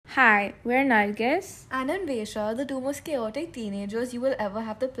Hi, we're Nargis. And Anvesha, the two most chaotic teenagers you will ever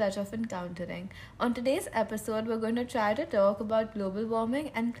have the pleasure of encountering. On today's episode, we're going to try to talk about global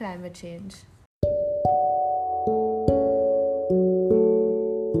warming and climate change.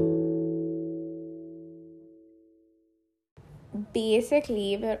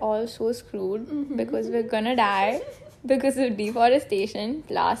 Basically, we're all so screwed because we're gonna die because of deforestation,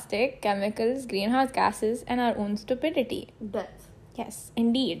 plastic, chemicals, greenhouse gases, and our own stupidity. Death. Yes,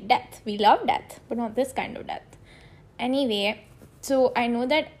 indeed, death. We love death, but not this kind of death. Anyway, so I know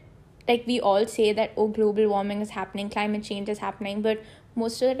that we all say that global warming is happening, climate change is happening, but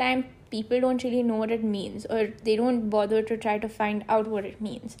most of the time people don't really know what it means, or they don't bother to try to find out what it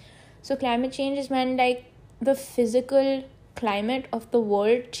means. So climate change is when the physical climate of the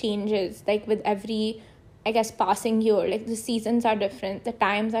world changes, with every, I guess, passing year. The seasons are different, the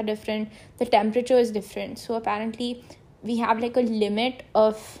times are different, the temperature is different. So apparently we have a limit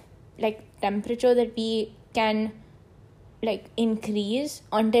of temperature that we can increase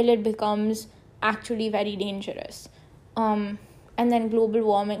until it becomes actually very dangerous. And then global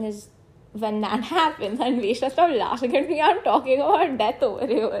warming is when that happens. And Vesha, stop laughing at me. I'm talking about death over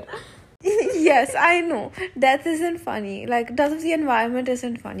here. Yes, I know. Death isn't funny. Death of the environment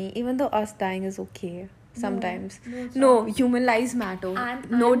isn't funny, even though us dying is okay sometimes. No, human lives matter.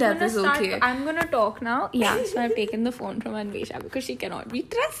 No death is okay. I'm gonna talk now. Yeah, so I've taken the phone from Anvesha because she cannot be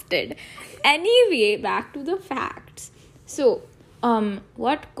trusted. Anyway, back to the facts. So,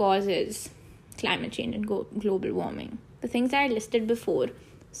 what causes climate change and global warming? The things that I listed before.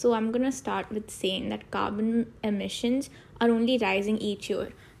 So I'm gonna start with saying that carbon emissions are only rising each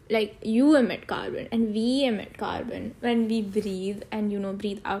year. You emit carbon and we emit carbon when we breathe and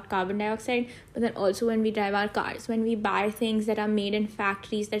breathe out carbon dioxide, but then also when we drive our cars, when we buy things that are made in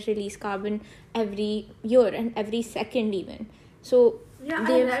factories that release carbon every year and every second even. So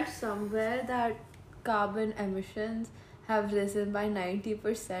I read somewhere that carbon emissions have risen by 90%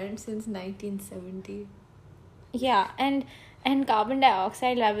 since 1970. Yeah, and carbon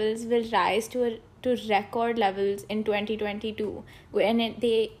dioxide levels will rise to record levels in 2022 when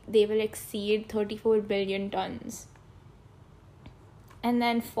they will exceed 34 billion tons. And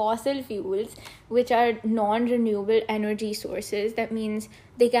then fossil fuels, which are non-renewable energy sources, that means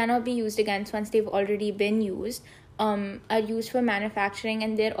they cannot be used again once they've already been used, are used for manufacturing,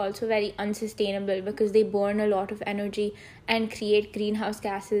 and they're also very unsustainable because they burn a lot of energy and create greenhouse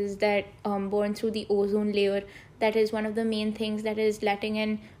gases that burn through the ozone layer. That is one of the main things that is letting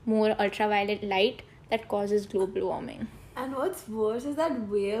in more ultraviolet light that causes global warming. And what's worse is that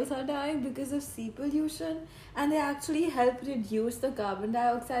whales are dying because of sea pollution, and they actually help reduce the carbon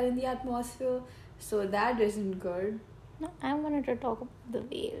dioxide in the atmosphere, so that isn't good. No, I wanted to talk about the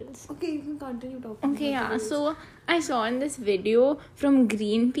whales. Okay, you can continue talking. Okay, yeah. So I saw in this video from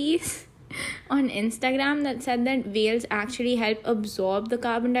Greenpeace on Instagram that said that whales actually help absorb the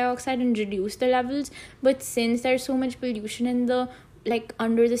carbon dioxide and reduce the levels, but since there's so much pollution in the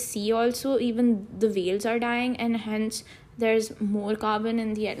under the sea also, even the whales are dying, and hence there's more carbon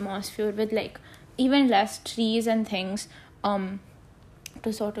in the atmosphere with even less trees and things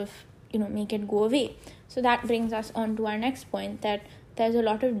to sort of make it go away. So that brings us on to our next point, that there's a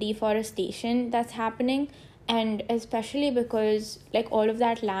lot of deforestation that's happening, and especially because all of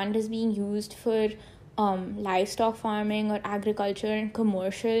that land is being used for livestock farming or agriculture and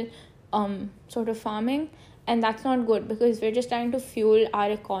commercial sort of farming, and that's not good because we're just trying to fuel our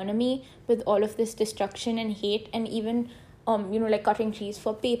economy with all of this destruction and hate, and even cutting trees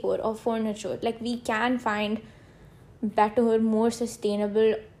for paper or furniture. We can find better, more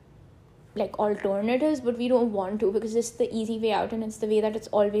sustainable alternatives, but we don't want to because it's the easy way out and it's the way that it's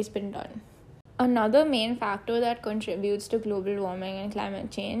always been done. Another main factor that contributes to global warming and climate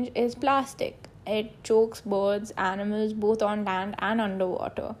change is plastic. It chokes birds, animals, both on land and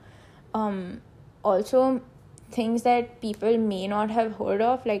underwater. Also, things that people may not have heard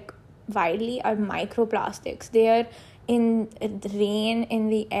of widely are microplastics. They are in rain, in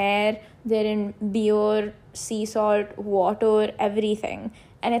the air, they're in beer, sea salt, water, everything.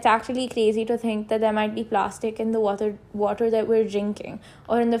 And it's actually crazy to think that there might be plastic in the water that we're drinking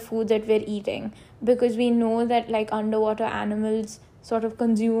or in the food that we're eating, because we know that underwater animals sort of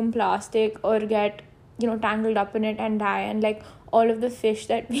consume plastic or get tangled up in it and die, and all of the fish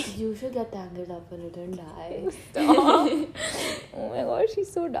that we You should get tangled up in it and die. Stop. Oh my god,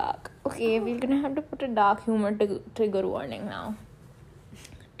 she's so dark. Okay, we're gonna have to put a dark humor trigger warning now.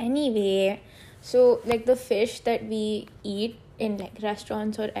 Anyway, so the fish that we eat in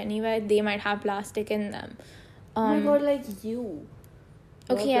restaurants or anywhere, they might have plastic in them. Oh my god, you.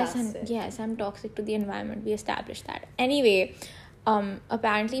 Okay, yes, I'm toxic to the environment. We established that. Anyway,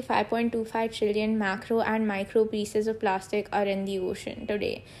 Apparently 5.25 trillion macro and micro pieces of plastic are in the ocean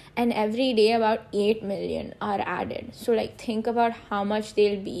today, and every day about 8 million are added. So like think about how much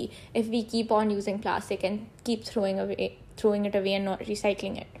they'll be if we keep on using plastic and keep throwing it away and not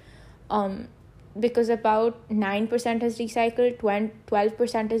recycling it. Because about 9% is recycled,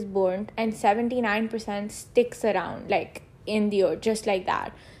 12% is burnt, and 79% sticks around like in the earth just like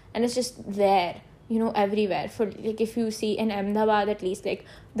that, and it's just there, everywhere. For like, if you see in Ahmedabad, at least, like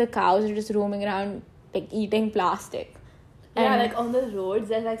the cows are just roaming around like eating plastic. Yeah, like on the roads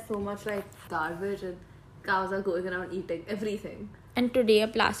there's like so much like garbage and cows are going around eating everything. And today a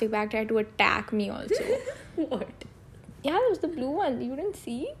plastic bag tried to attack me also. What? Yeah, it was the blue one. You didn't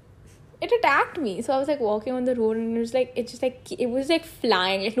see? It attacked me. So I was like walking on the road, and it was like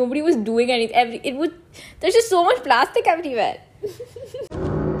flying. Like nobody was doing anything. There's just so much plastic everywhere.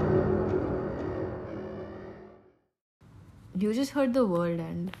 You just heard the world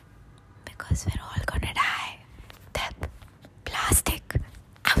end. Because we're all gonna die. Death. Plastic.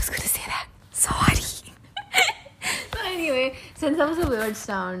 I was gonna say that. Sorry. So anyway, since that was a weird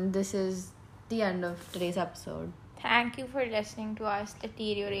sound, this is the end of today's episode. Thank you for listening to us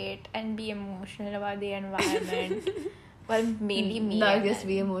deteriorate and be emotional about the environment. Well, mainly me. Not just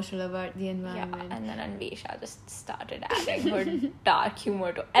be emotional about the environment. Yeah, and then Anvesha just started adding her dark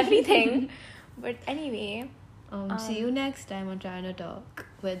humor to everything. But anyway... see you next time on Trying to Talk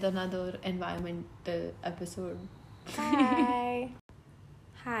with another environmental episode. Bye.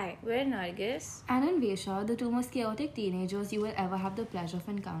 Hi, we're Nargis and Anvesha, the two most chaotic teenagers you will ever have the pleasure of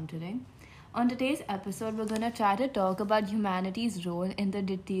encountering. On today's episode, we're going to try to talk about humanity's role in the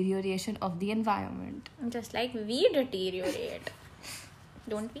deterioration of the environment. Just like we deteriorate.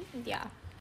 Don't we? Yeah.